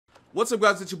What's up,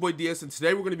 guys? It's your boy DS, and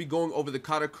today we're going to be going over the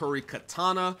Karakuri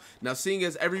Katana. Now, seeing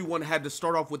as everyone had to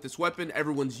start off with this weapon,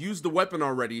 everyone's used the weapon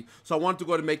already, so I wanted to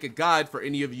go ahead and make a guide for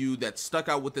any of you that stuck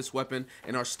out with this weapon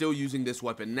and are still using this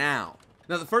weapon now.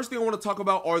 Now, the first thing I want to talk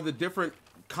about are the different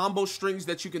combo strings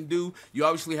that you can do. You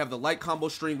obviously have the light combo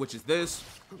string, which is this.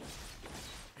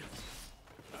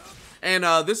 And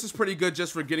this is pretty good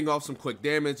just for getting off some quick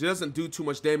damage. It doesn't do too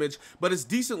much damage, but it's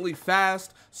decently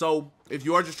fast. So if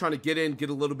you are just trying to get in, get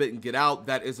a little bit, and get out,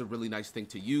 that is a really nice thing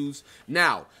to use.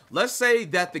 Now, let's say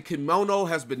that the kimono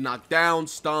has been knocked down,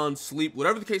 stunned, sleep,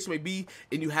 whatever the case may be,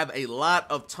 and you have a lot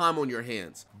of time on your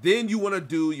hands. Then you want to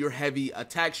do your heavy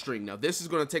attack string. Now, this is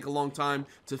going to take a long time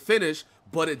to finish,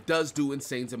 but it does do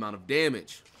insane amount of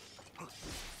damage.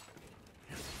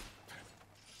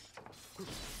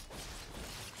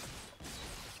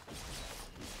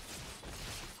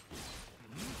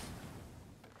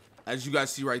 As you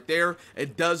guys see right there,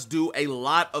 it does do a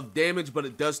lot of damage, but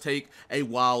it does take a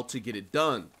while to get it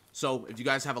done. So if you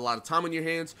guys have a lot of time on your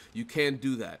hands, you can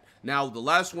do that. Now, the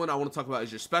last one I want to talk about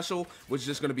is your special, which is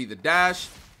just going to be the dash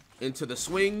into the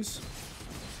swings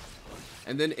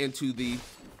and then into the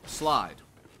slide.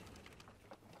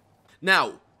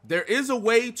 Now, there is a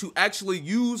way to actually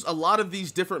use a lot of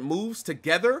these different moves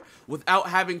together without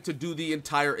having to do the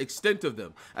entire extent of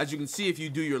them. As you can see, if you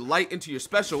do your light into your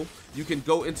special, you can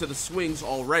go into the swings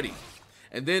already.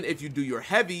 And then if you do your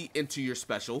heavy into your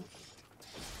special,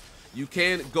 you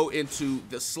can go into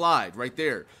the slide right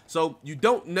there. So you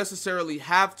don't necessarily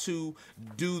have to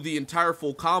do the entire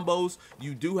full combos.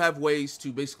 You do have ways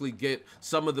to basically get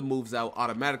some of the moves out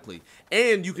automatically.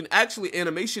 And you can actually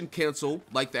animation cancel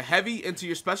like the heavy into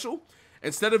your special.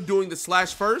 Instead of doing the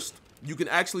slash first, you can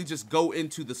actually just go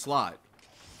into the slide,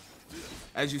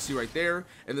 as you see right there.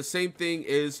 And the same thing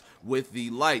is with the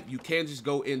light. You can just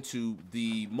go into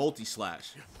the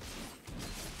multi-slash.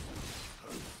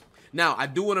 Now, I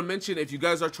do want to mention, if you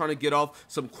guys are trying to get off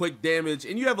some quick damage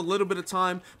and you have a little bit of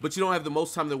time, but you don't have the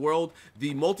most time in the world,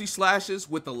 the multi-slashes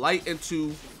with the light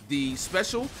into the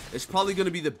special is probably going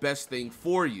to be the best thing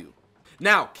for you.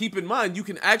 Now, keep in mind, you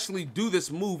can actually do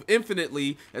this move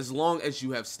infinitely as long as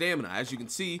you have stamina. As you can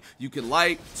see, you can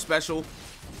light, special,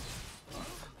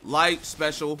 light,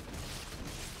 special,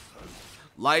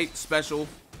 light, special.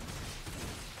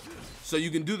 So you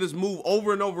can do this move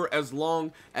over and over as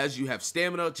long as you have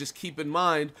stamina. Just keep in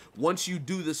mind, once you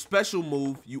do the special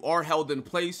move, you are held in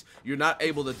place. You're not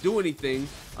able to do anything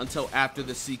until after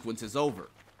the sequence is over.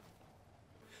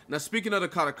 Now, speaking of the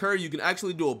Karakuri, you can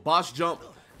actually do a boss jump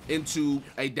into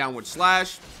a downward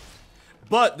slash.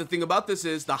 But the thing about this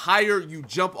is, the higher you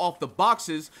jump off the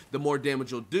boxes, the more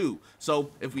damage you'll do.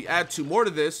 So if we add 2 more to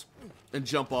this and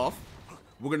jump off,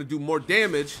 we're going to do more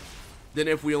damage than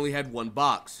if we only had 1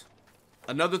 box.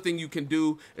 Another thing you can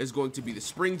do is going to be the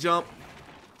spring jump.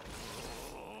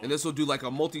 And this will do like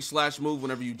a multi-slash move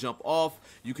whenever you jump off.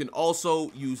 You can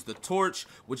also use the torch,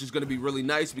 which is going to be really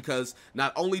nice because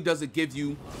not only does it give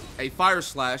you a fire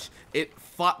slash, it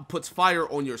puts fire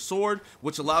on your sword,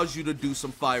 which allows you to do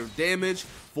some fire damage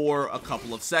for a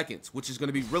couple of seconds, which is going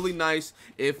to be really nice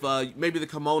if maybe the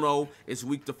kimono is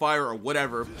weak to fire or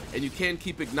whatever. And you can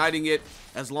keep igniting it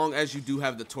as long as you do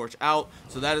have the torch out.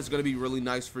 So that is going to be really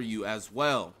nice for you as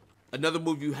well. Another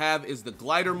move you have is the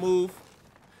glider move.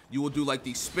 You will do like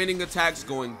these spinning attacks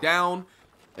going down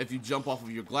if you jump off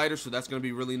of your glider, so that's going to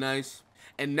be really nice.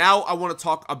 And now I want to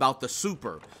talk about the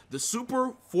super. The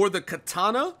super for the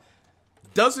katana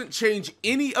doesn't change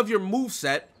any of your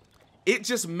moveset. It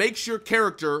just makes your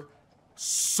character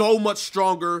so much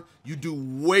stronger. You do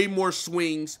way more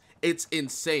swings. It's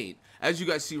insane. As you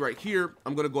guys see right here,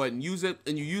 I'm going to go ahead and use it.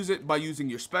 And you use it by using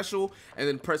your special and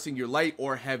then pressing your light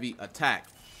or heavy attack.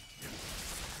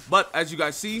 But as you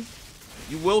guys see,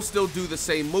 you will still do the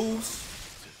same moves.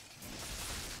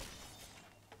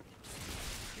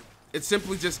 It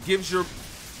simply just gives your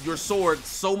sword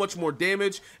so much more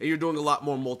damage, and you're doing a lot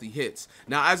more multi-hits.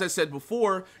 Now, as I said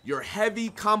before, your heavy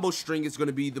combo string is going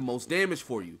to be the most damage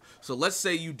for you. So let's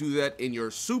say you do that in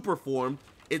your super form,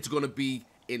 it's going to be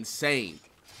insane.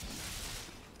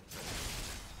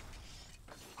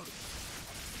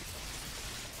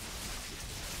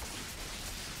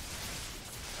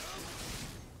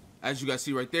 As you guys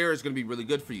see right there, it's going to be really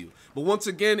good for you. But once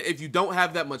again, if you don't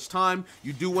have that much time,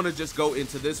 you do want to just go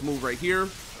into this move right here,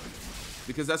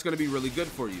 because that's going to be really good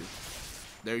for you.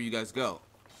 There you guys go.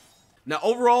 Now,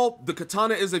 overall, the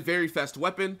katana is a very fast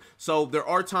weapon. So there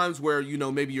are times where, you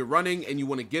know, maybe you're running and you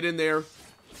want to get in there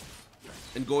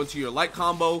and go into your light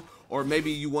combo, or maybe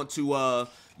you want to,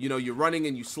 you know, you're running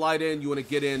and you slide in, you want to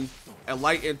get in a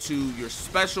light into your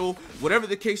special, whatever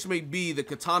the case may be, the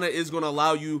katana is going to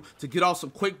allow you to get off some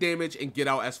quick damage and get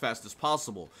out as fast as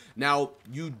possible. Now,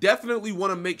 you definitely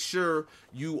want to make sure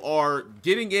you are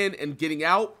getting in and getting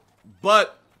out,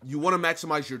 but you want to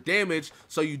maximize your damage,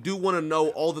 so you do want to know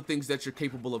all the things that you're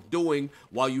capable of doing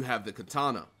while you have the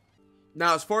katana.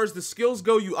 Now, as far as the skills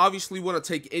go, you obviously want to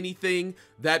take anything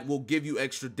that will give you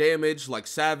extra damage, like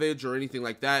Savage or anything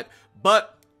like that,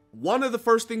 but one of the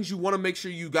first things you want to make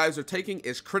sure you guys are taking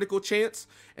is critical chance,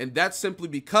 and that's simply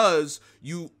because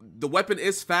the weapon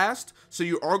is fast, so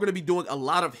you are going to be doing a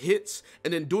lot of hits,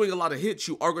 and in doing a lot of hits,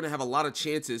 you are going to have a lot of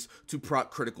chances to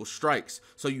proc critical strikes.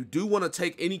 So you do want to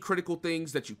take any critical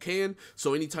things that you can,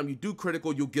 so anytime you do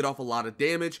critical, you'll get off a lot of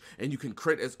damage, and you can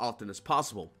crit as often as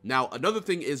possible. Now, another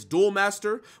thing is Dual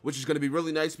Master, which is going to be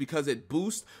really nice because it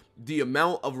boosts the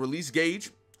amount of release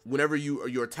gauge whenever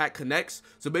your attack connects.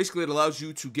 So basically it allows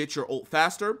you to get your ult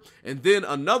faster. And then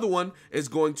another one is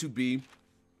going to be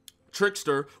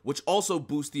Trickster, which also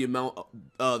boosts the amount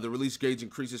the release gauge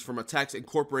increases from attacks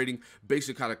incorporating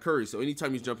basic Karakuri. So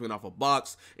anytime you're jumping off a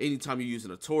box, anytime you're using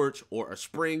a torch or a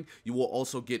spring, you will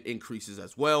also get increases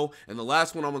as well. And the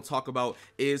last one I'm going to talk about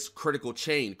is Critical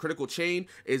Chain. Critical Chain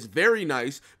is very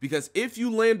nice because if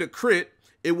you land a crit,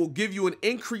 it will give you an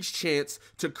increased chance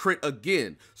to crit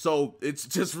again. So it's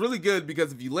just really good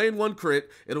because if you land one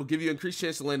crit, it'll give you an increased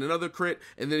chance to land another crit.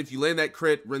 And then if you land that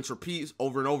crit, rinse, repeat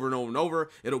over and over and over and over,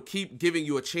 it'll keep giving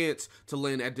you a chance to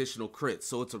land additional crits.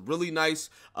 So it's a really nice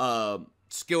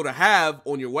skill to have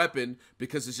on your weapon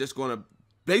because it's just going to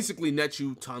basically net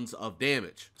you tons of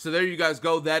damage. So there you guys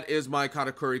go. That is my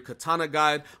Karakuri Katana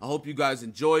guide. I hope you guys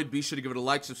enjoyed. Be sure to give it a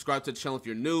like, subscribe to the channel if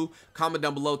you're new. Comment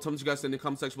down below. Tell me what you guys think in the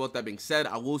comment section. With that being said,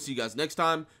 I will see you guys next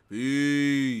time.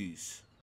 Peace.